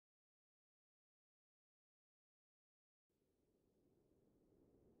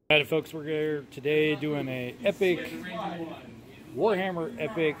Alright folks, we're here today doing a epic Warhammer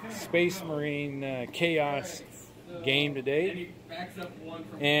epic Space Marine Chaos game today.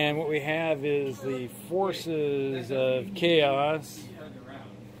 And what we have is the forces of Chaos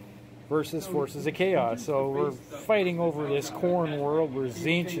versus forces of Chaos. So we're fighting over this Khorne world where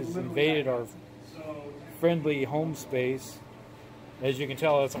Tzeentch has invaded our friendly home space. As you can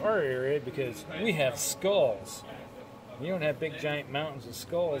tell, it's our area because we have skulls. You don't have big giant mountains of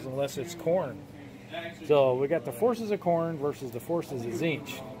skulls unless it's Khorne. So we got the forces of Khorne versus the forces of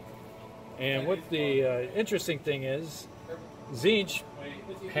Tzeentch. And what the interesting thing is, Tzeentch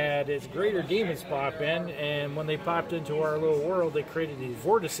had its greater demons pop in, and when they popped into our little world, they created these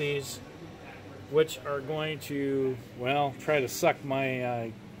vortices, which are going to, well, try to suck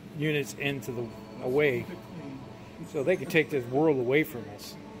my units into the away, so they can take this world away from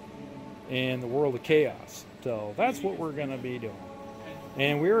us and the world of chaos. So that's what we're going to be doing.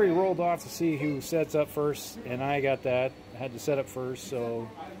 And we already rolled off to see who sets up first, and I got that. I had to set up first, so.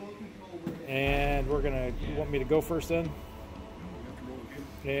 And we're going to, you want me to go first then?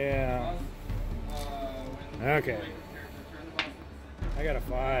 Yeah. Okay. I got a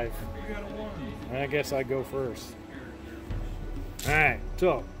 5. I guess I go first. Alright,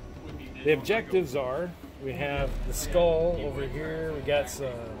 so the objectives are, we have the skull over here, we got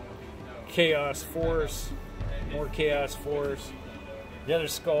some chaos force, more chaos force. The other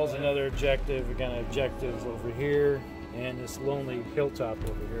skull's another objective. We got objectives over here and this lonely hilltop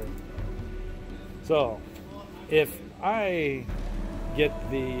over here. So if I get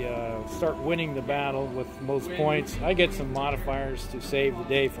the start winning the battle with most points, I get some modifiers to save the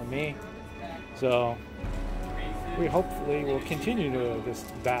day for me. So we hopefully will continue this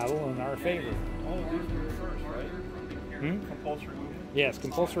battle in our favor. Compulsory movement? Yes,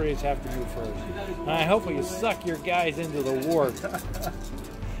 compulsories have to move first. I hope you suck your guys into the war. No,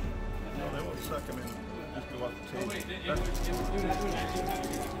 they won't suck them in. Just go off the table.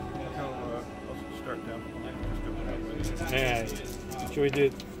 I'll start down. Just go Yeah. Should we do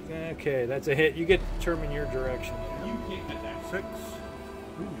it? Okay, that's a hit. You get to determine your direction. 6,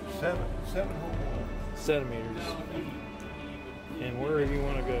 7 whole Centimeters. And wherever you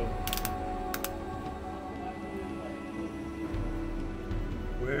want to go.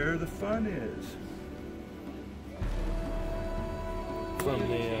 Where the fun is. From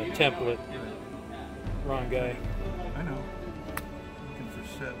the template. Wrong guy. I know. Looking for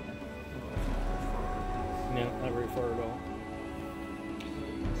 7. No, not very far at all.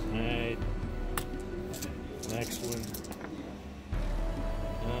 Alright. Next one.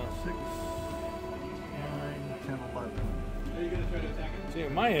 6, 9, 10, 11. See,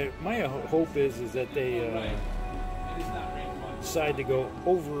 my hope is that they decide to go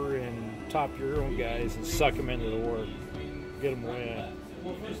over and top your own guys and suck them into the war. Get them away.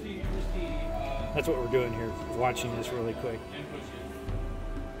 That's what we're doing here, watching this really quick.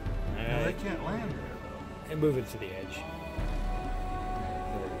 Right. No, they can't land there, though. And move it to the edge.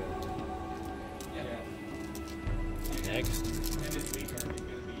 There we go. Next.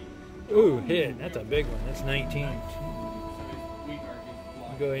 Ooh, hit. That's a big one. That's 19. You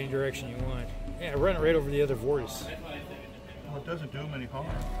go any direction you want. Yeah, run it right over the other vortice. Well, it doesn't do them any harm,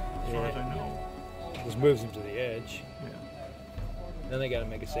 as far as I know. Just moves them to the edge. Yeah. Then they got to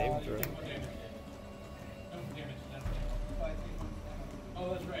make a saving throw.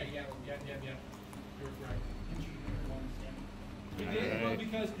 Oh, that's right. Yeah. You're right.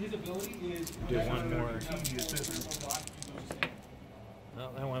 Because his ability is. Do one more.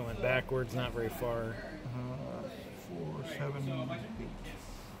 Well, that one went backwards, not very far. 4, 7, 8.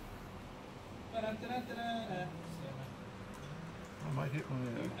 I might hit one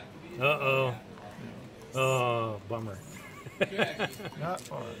there. Uh-oh. Oh, bummer. Not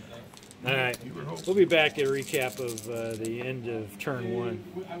far. All right. We'll be back at a recap of the end of turn 1.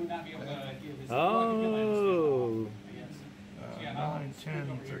 Oh. 9,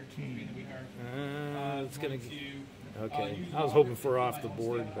 10, 13. It's going to... Okay. I was hoping for off the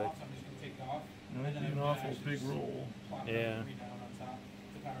board, but... An awful big roll. Yeah.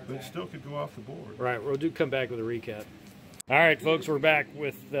 But it still could go off the board. Right. We'll come back with a recap. All right, folks, we're back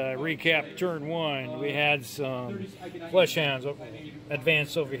with recap turn 1. We had some flesh hounds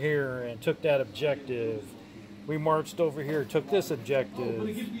advanced over here and took that objective. We marched over here, took this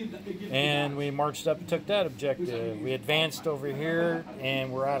objective, and we marched up and took that objective. We advanced over here,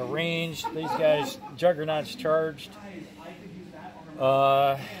 and we're out of range. These guys, Juggernauts charged.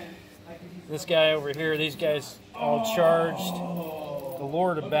 This guy over here, these guys all charged. The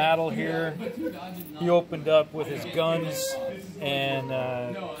Lord of Battle here, he opened up with his guns and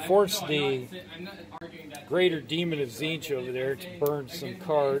forced the greater Demon of Tzeentch over there to burn some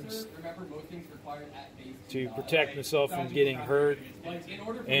cards to protect himself from getting hurt.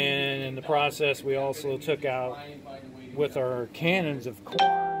 And in the process, we also took out, with our cannons of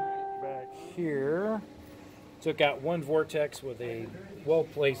Khorne back here, took out one vortex with a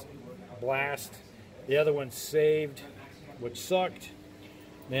well-placed blast. The other one saved, which sucked.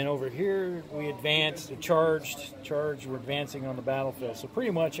 Then over here, we advanced, charged, we're advancing on the battlefield. So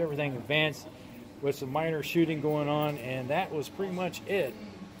pretty much everything advanced with some minor shooting going on, and that was pretty much it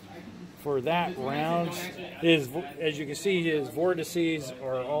for that round. As you can see, his vortices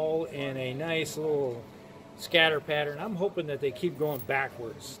are all in a nice little scatter pattern. I'm hoping that they keep going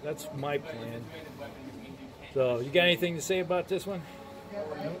backwards. That's my plan. So, you got anything to say about this one?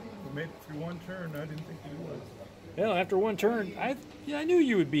 We made it through one turn. I didn't think you would. Well, after one turn, I knew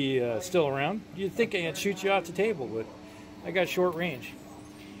you would be still around. You'd think I'd shoot you off the table, but I got short range.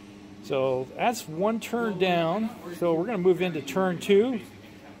 So that's one turn down. So we're going to move into turn 2.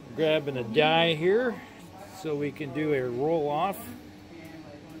 Grabbing a die here so we can do a roll off.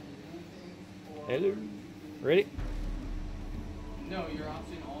 Hello. Ready? No, your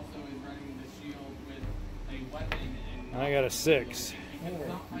option also is running the shield with a weapon. And I got a 6.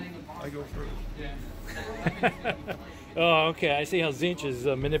 I go first. Oh, okay. I see how Tzeentch is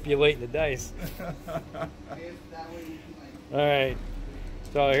manipulating the dice. All right.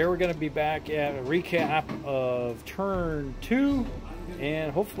 So here we're going to be back at a recap of turn 2, and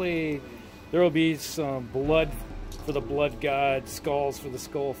hopefully there will be some blood for the blood god, skulls for the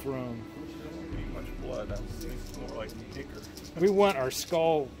skull throne. Much blood. It's more like Dicker. We want our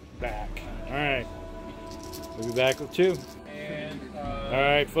skull back. All right. We'll be back with 2. All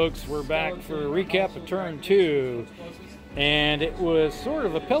right, folks, we're back for a recap of turn 2, and it was sort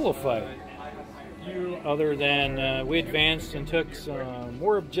of a pillow fight. Other than we advanced and took some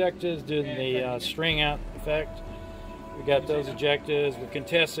more objectives, did the string out effect. We got those objectives. We're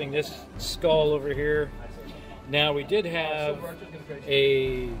contesting this skull over here. Now, we did have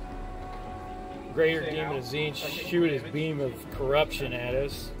a greater Demon of Tzeentch shoot his beam of corruption at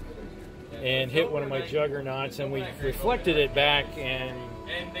us and hit one of my juggernauts, and we reflected it back, and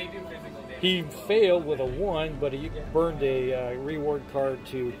he failed with a 1, but he burned a reward card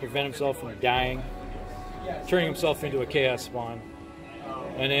to prevent himself from dying, turning himself into a chaos spawn.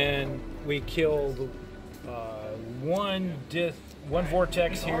 And then we killed one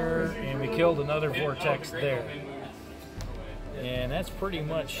vortex here, and we killed another vortex there. And that's pretty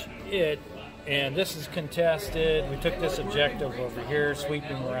much it. And this is contested. We took this objective over here,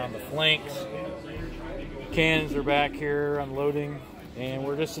 sweeping around the flanks. Cannons are back here unloading, and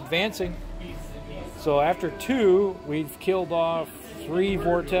we're just advancing. So after 2, we've killed off 3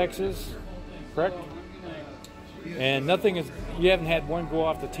 vortexes, correct? And nothing is, you haven't had one go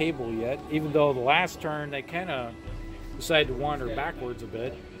off the table yet, even though the last turn they kind of decided to wander backwards a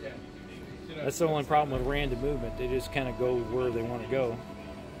bit. That's the only problem with random movement. They just kind of go where they want to go.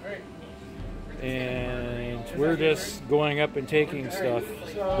 And we're just going up and taking stuff.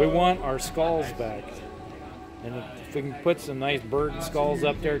 We want our skulls back. And if we can put some nice bird skulls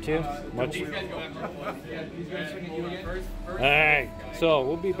up there too, much. Alright, so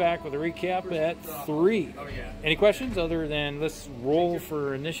we'll be back with a recap at 3. Any questions other than let's roll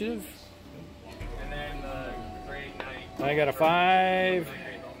for initiative? I got a 5.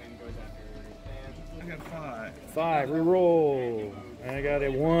 I got 5. 5, reroll. And I got a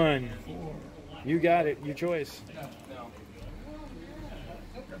 1. You got it, your choice.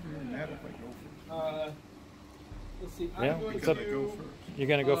 Let's see. Yeah, it's up. You're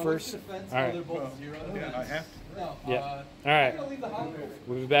gonna go first. All right. Yeah, I have to. Yeah. All right.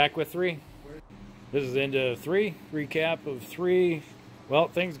 We'll be back with 3. This is into 3. Recap of 3. Well,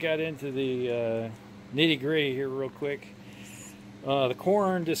 things got into the nitty-gritty here real quick. The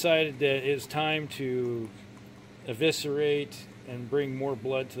Khorne decided that it's time to eviscerate and bring more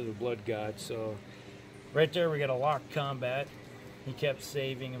blood to the blood god. So right there we got a locked combat. He kept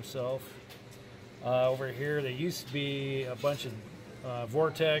saving himself. Over here there used to be a bunch of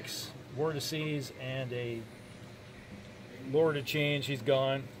vortices, and a Lord of Change. He's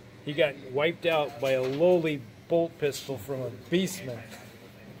gone. He got wiped out by a lowly bolt pistol from a beastman.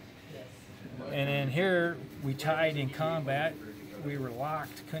 And then here we tied in combat. We were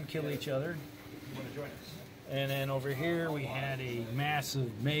locked, couldn't kill each other. And then over here we had a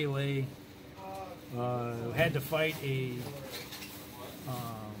massive melee. Had to fight a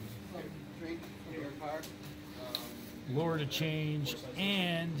Lord of Change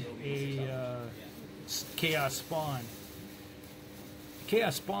and a Chaos Spawn.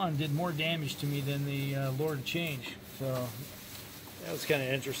 Chaos Spawn did more damage to me than the Lord of Change, so that was kind of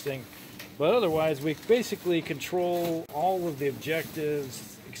interesting. But otherwise, we basically control all of the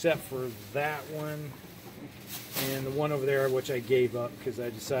objectives except for that one and the one over there, which I gave up because I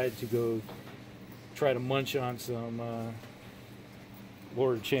decided to go try to munch on some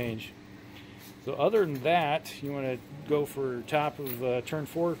Lord of Change. So other than that, you want to go for top of turn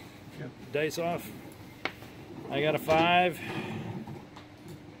 4? Yep. Dice off. I got a 5.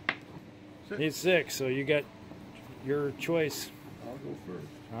 Need 6, so you got your choice. I'll go first.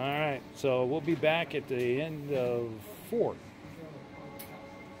 All right, so we'll be back at the end of 4.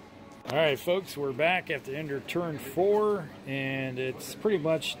 All right, folks, we're back at the end of turn 4, and it's pretty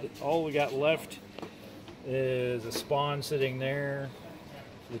much all we got left is a spawn sitting there.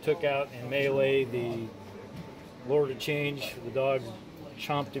 We took out in melee the Lord of Change. The dog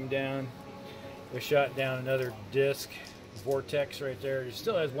chomped him down. We shot down another disc, vortex right there. He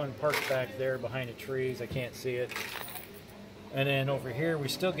still has one parked back there behind the trees. I can't see it. And then over here, we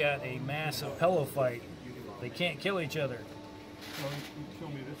still got a massive pillow fight. They can't kill each other. Well, you kill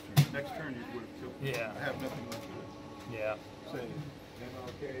me this turn. Next turn you would have killed me. Yeah. I have nothing left to Yeah. say.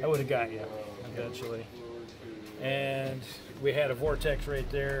 I would have got you eventually. And we had a vortex right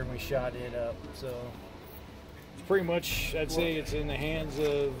there, and we shot it up. So it's pretty much, I'd say it's in the hands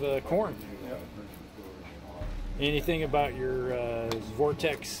of Khorne. Yeah. Anything about your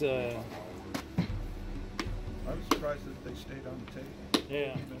vortex? I was surprised that they stayed on the table.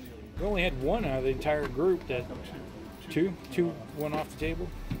 Yeah. We only had one out of the entire group that two went off the table.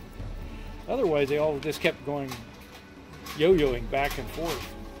 Otherwise, they all just kept going, yo-yoing back and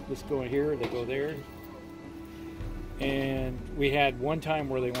forth. Just going here, they go there. And we had one time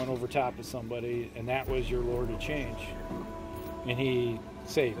where they went over top of somebody, and that was your Lord of Change. And he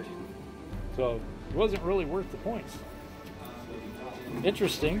saved. So it wasn't really worth the points.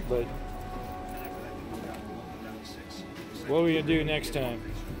 Interesting, but what will you do next time?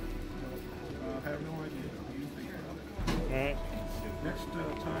 I have no idea. All right. Next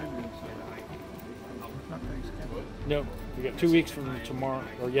time is not Thanksgiving. No, we got 2 weeks from tomorrow,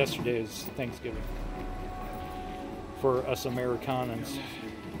 or yesterday is Thanksgiving. For us Americans.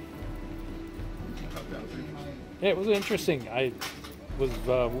 Yeah, it was interesting. I was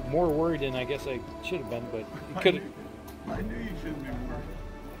more worried than I guess I should have been, but it could. I knew you shouldn't be worried.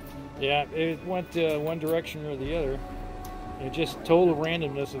 Yeah, it went one direction or the other. It just total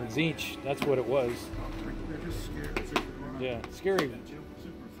randomness of Tzeentch. That's what it was. They're just scared. Yeah, scary. Super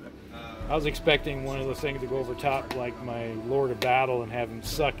thick. I was expecting one of those things to go over top like my Lord of Battle and have him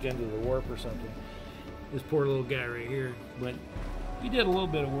sucked into the warp or something. This poor little guy right here. But he did a little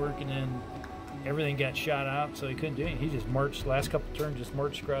bit of work, and then everything got shot out, so he couldn't do anything. He just marched, last couple turns, just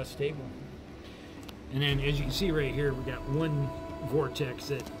marched across the table. And then, as you can see right here, we got one vortex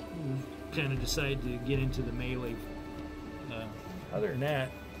that kind of decided to get into the melee. Other than that,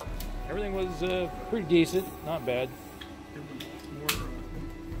 everything was pretty decent, not bad. It was more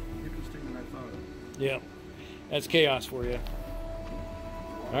interesting than I thought. Yeah, that's chaos for you.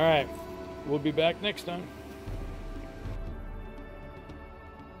 All right, we'll be back next time.